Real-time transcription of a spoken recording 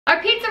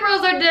Our pizza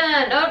rolls are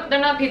done. Oh, they're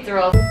not pizza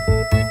rolls.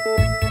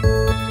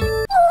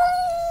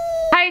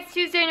 Hi, it's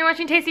Tuesday and you're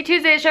watching Tasty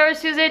Tuesday.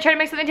 Showers Tuesday, trying to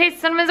make something tasty,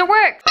 sometimes it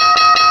works.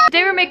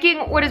 Today we're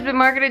making what has been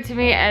marketed to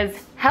me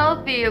as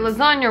healthy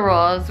lasagna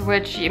rolls,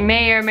 which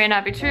may or may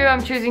not be true.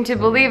 I'm choosing to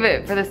believe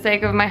it for the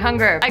sake of my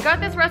hunger. I got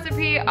this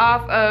recipe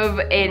off of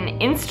an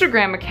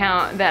Instagram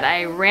account that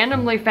I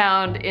randomly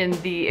found in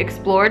the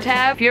Explore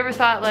tab. If you ever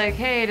thought like,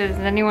 hey, does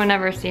anyone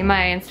ever see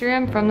my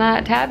Instagram from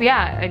that tab?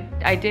 Yeah,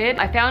 I did.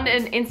 I found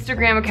an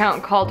Instagram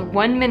account called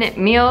 1 Minute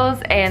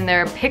Meals and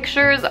their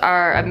pictures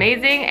are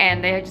amazing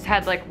and they just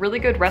had like really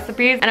good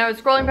recipes. And I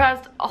was scrolling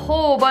past a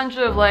whole bunch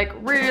of like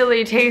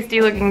really tasty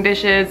looking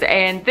dishes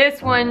and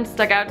this one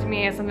stuck out to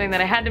me as something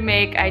that I had to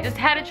make. I just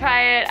had to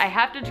try it. I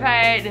have to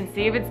try it and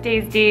see if it's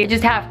tasty. You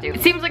just have to.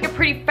 It seems like a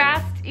pretty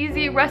fast,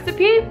 easy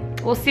recipe.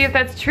 We'll see if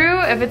that's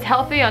true. If it's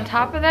healthy on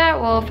top of that,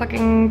 we'll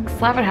fucking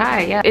slap it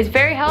high. Yeah, it's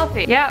very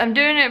healthy. Yeah, I'm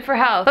doing it for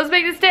health. Let's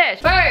make this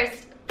dish.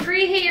 First,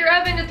 preheat your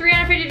oven to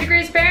 350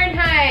 degrees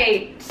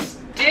Fahrenheit.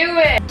 Do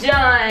it.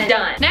 Done.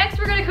 Done. Next,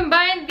 we're gonna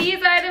combine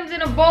these items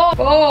in a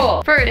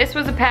bowl. First, this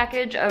was a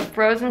package of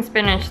frozen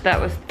spinach that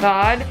was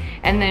thawed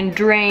and then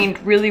drained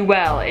really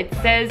well. It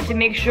says to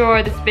make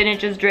sure the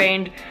spinach is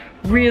drained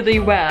really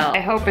well. I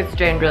hope it's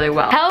drained really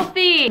well.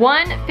 Healthy.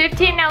 1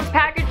 15-ounce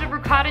package of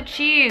ricotta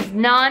cheese,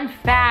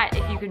 non-fat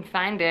if you can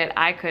find it.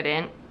 I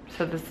couldn't,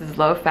 so this is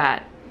low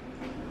fat.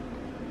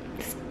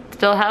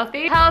 Still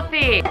healthy?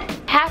 Healthy.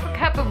 Half a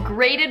cup of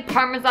grated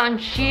Parmesan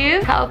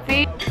cheese,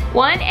 healthy.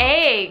 1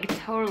 egg,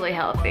 totally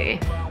healthy.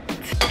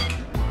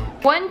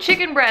 1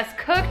 chicken breast,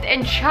 cooked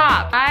and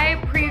chopped.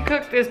 I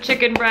pre-cooked this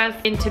chicken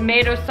breast in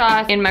tomato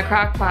sauce in my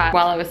crock pot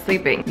while I was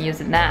sleeping,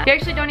 using that. You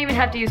actually don't even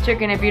have to use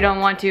chicken if you don't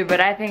want to,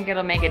 but I think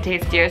it'll make it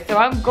tastier, so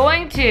I'm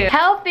going to.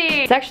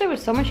 Healthy. It actually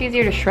was so much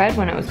easier to shred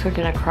when it was cooked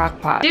in a crock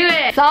pot. Do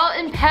it. Salt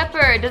and pepper.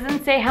 It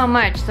doesn't say how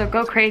much, so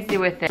go crazy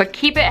with it, but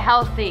keep it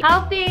healthy.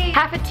 Healthy.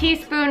 Half a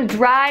teaspoon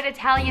dried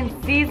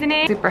Italian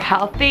seasoning. Super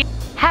healthy.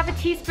 Half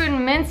a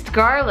teaspoon minced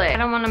garlic. I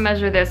don't want to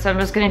measure this, so I'm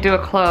just gonna do a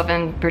clove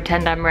and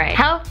pretend I'm right.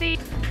 Healthy.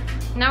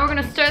 Now we're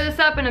gonna stir this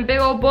up in a big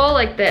old bowl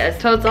like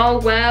this, so it's all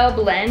well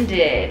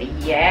blended.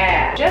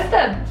 Yeah. Just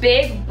a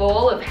big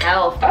bowl of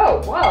health.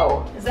 Oh,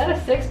 whoa. Is that a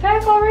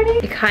 6-pack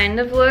already? It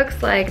kind of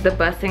looks like the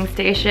busing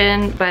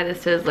station by the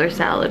Sizzler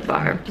salad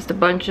bar. Just a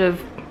bunch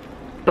of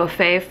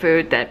buffet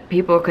food that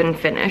people couldn't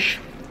finish.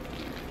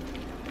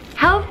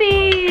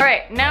 Healthy! All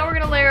right, now we're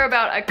gonna layer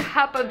about a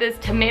cup of this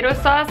tomato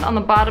sauce on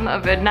the bottom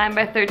of a 9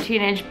 by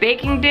 13 inch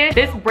baking dish.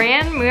 This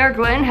brand, Muir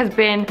Glen, has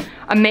been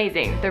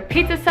amazing. Their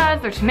pizza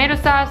sauce, their tomato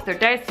sauce, their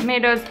diced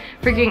tomatoes,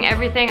 freaking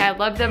everything. I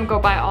love them. Go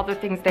buy all the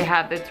things they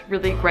have. It's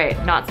really great.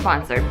 Not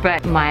sponsored,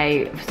 but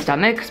my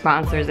stomach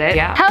sponsors it.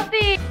 Yeah.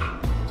 Healthy!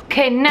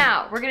 Okay,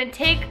 now we're gonna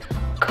take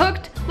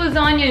cooked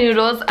lasagna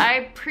noodles.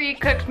 I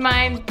pre-cooked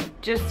mine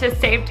just to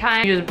save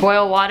time. You just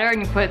boil water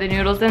and you put the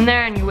noodles in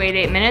there and you wait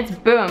 8 minutes.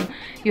 Boom,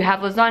 you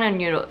have lasagna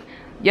noodles.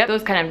 Yep,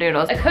 those kind of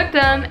noodles. I cooked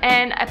them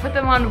and I put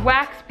them on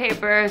wax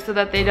paper so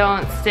that they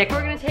don't stick.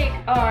 We're gonna take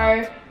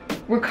our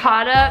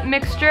ricotta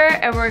mixture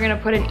and we're gonna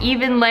put an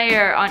even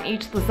layer on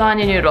each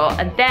lasagna noodle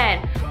and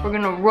then we're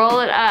gonna roll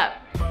it up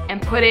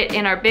and put it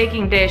in our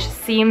baking dish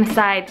seam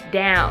sides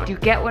down. Do you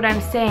get what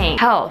I'm saying?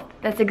 Health.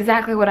 That's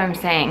exactly what I'm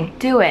saying.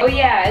 Do it. Oh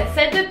yeah, it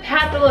said to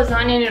pat the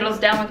lasagna noodles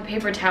down with a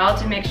paper towel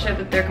to make sure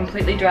that they're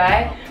completely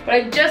dry, but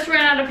I just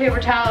ran out of paper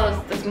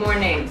towels this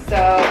morning, so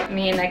I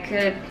mean I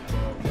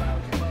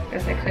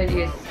guess I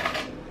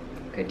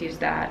could use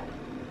that.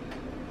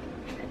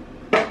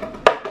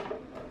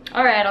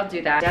 All right, I'll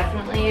do that.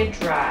 Definitely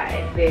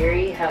dry,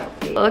 very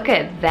healthy. Look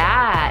at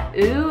that,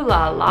 ooh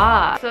la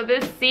la. So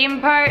this seam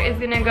part is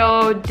gonna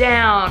go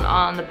down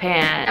on the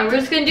pan. And we're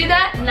just gonna do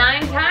that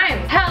 9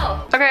 times.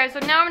 Health. Okay, so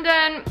now I'm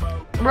done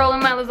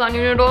rolling my lasagna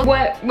noodles.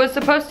 What was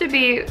supposed to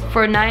be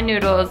for 9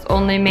 noodles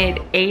only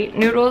made 8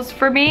 noodles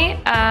for me.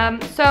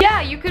 So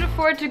yeah, you could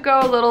afford to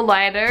go a little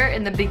lighter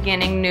in the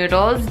beginning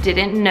noodles.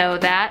 Didn't know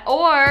that.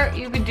 Or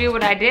you could do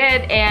what I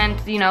did and,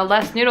 you know,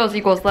 less noodles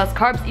equals less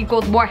carbs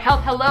equals more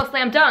health. Hello,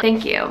 slam dunk.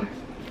 Thank you.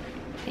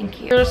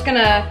 Thank you. We're just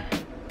gonna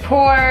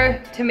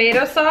pour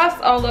tomato sauce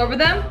all over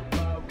them.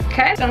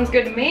 Okay, sounds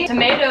good to me.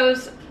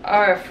 Tomatoes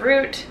are a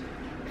fruit.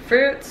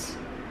 Fruits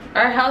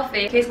are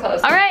healthy. Case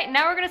closed. All right,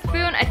 now we're gonna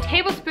spoon a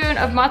tablespoon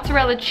of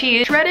mozzarella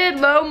cheese. Shredded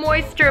low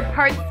moisture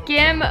part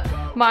skim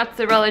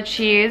mozzarella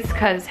cheese,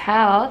 cause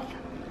health.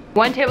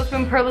 1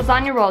 tablespoon per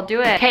lasagna roll,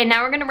 do it. Okay,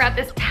 now we're gonna wrap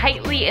this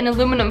tightly in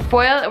aluminum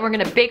foil and we're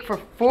gonna bake for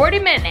 40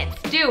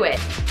 minutes. Do it.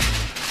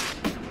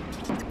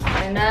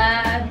 And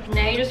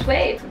now you just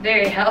wait.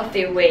 Very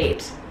healthy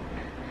weight.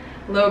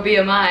 Low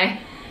BMI.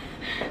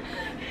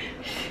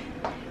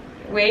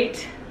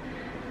 Wait.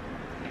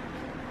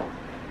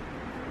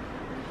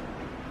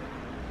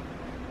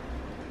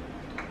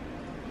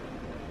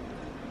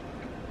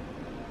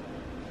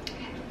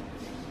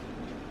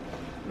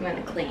 I'm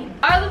gonna clean.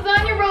 Our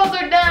lasagna rolls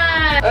are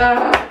done!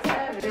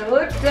 Ugh, they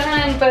look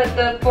done, but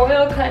the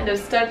foil kind of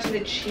stuck to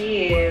the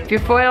cheese. If your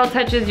foil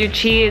touches your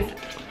cheese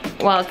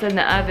while it's in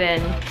the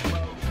oven,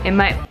 It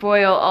might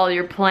foil all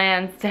your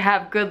plans to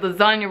have good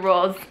lasagna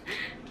rolls.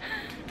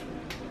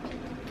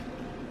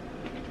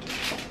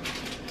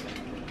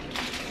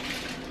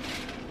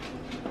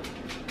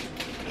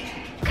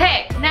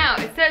 Okay, now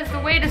it says the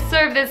way to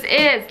serve this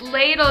is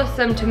ladle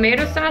some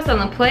tomato sauce on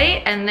the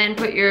plate and then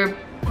put your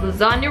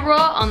lasagna roll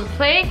on the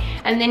plate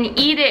and then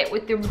eat it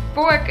with your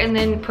fork and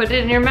then put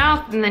it in your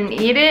mouth and then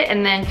eat it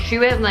and then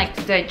chew it and like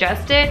to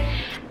digest it.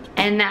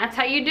 And that's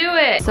how you do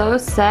it. So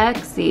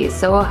sexy,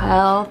 so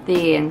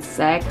healthy and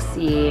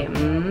sexy.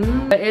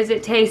 But is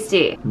it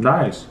tasty?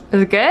 Nice.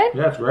 Is it good?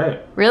 Yeah, it's great.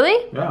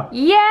 Really? Yeah.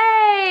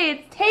 Yay,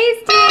 it's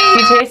tasty.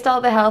 You taste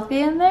all the healthy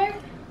in there?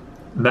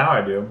 Now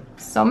I do.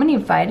 So many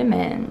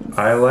vitamins.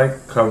 I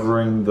like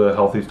covering the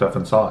healthy stuff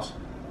in sauce.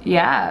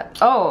 Yeah.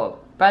 Oh,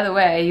 by the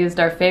way, I used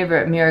our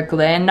favorite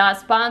Miraglin. Not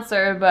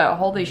sponsored, but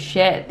holy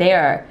shit, they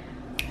are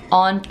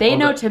on. They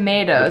know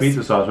tomatoes. The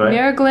pizza sauce, right?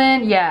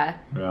 Miraglin, yeah.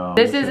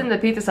 This okay. isn't the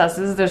pizza sauce.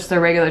 This is just the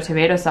regular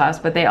tomato sauce.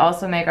 But they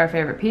also make our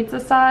favorite pizza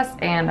sauce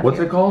and. What's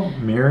it called?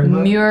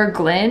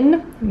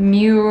 Miraglin.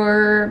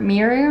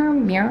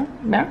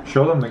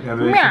 Show them the.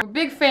 We're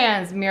big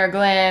fans,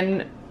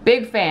 Miraglin.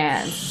 Big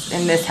fans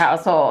in this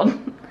household.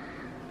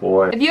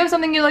 Boy. If you have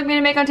something you'd like me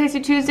to make on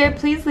Tasty Tuesday,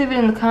 please leave it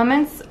in the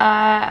comments.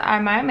 I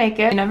might make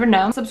it. You never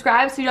know.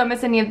 Subscribe so you don't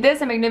miss any of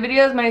this. I make new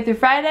videos Monday through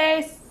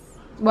Friday.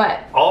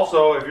 What?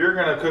 Also, if you're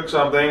gonna cook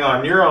something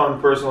on your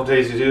own personal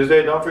Tasty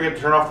Tuesday, don't forget to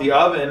turn off the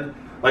oven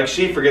like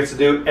she forgets to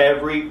do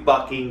every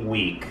fucking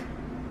week.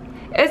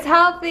 It's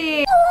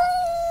healthy.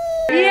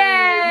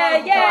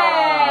 Yay!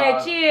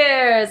 Yay!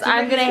 Cheers!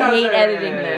 I'm gonna hate editing this.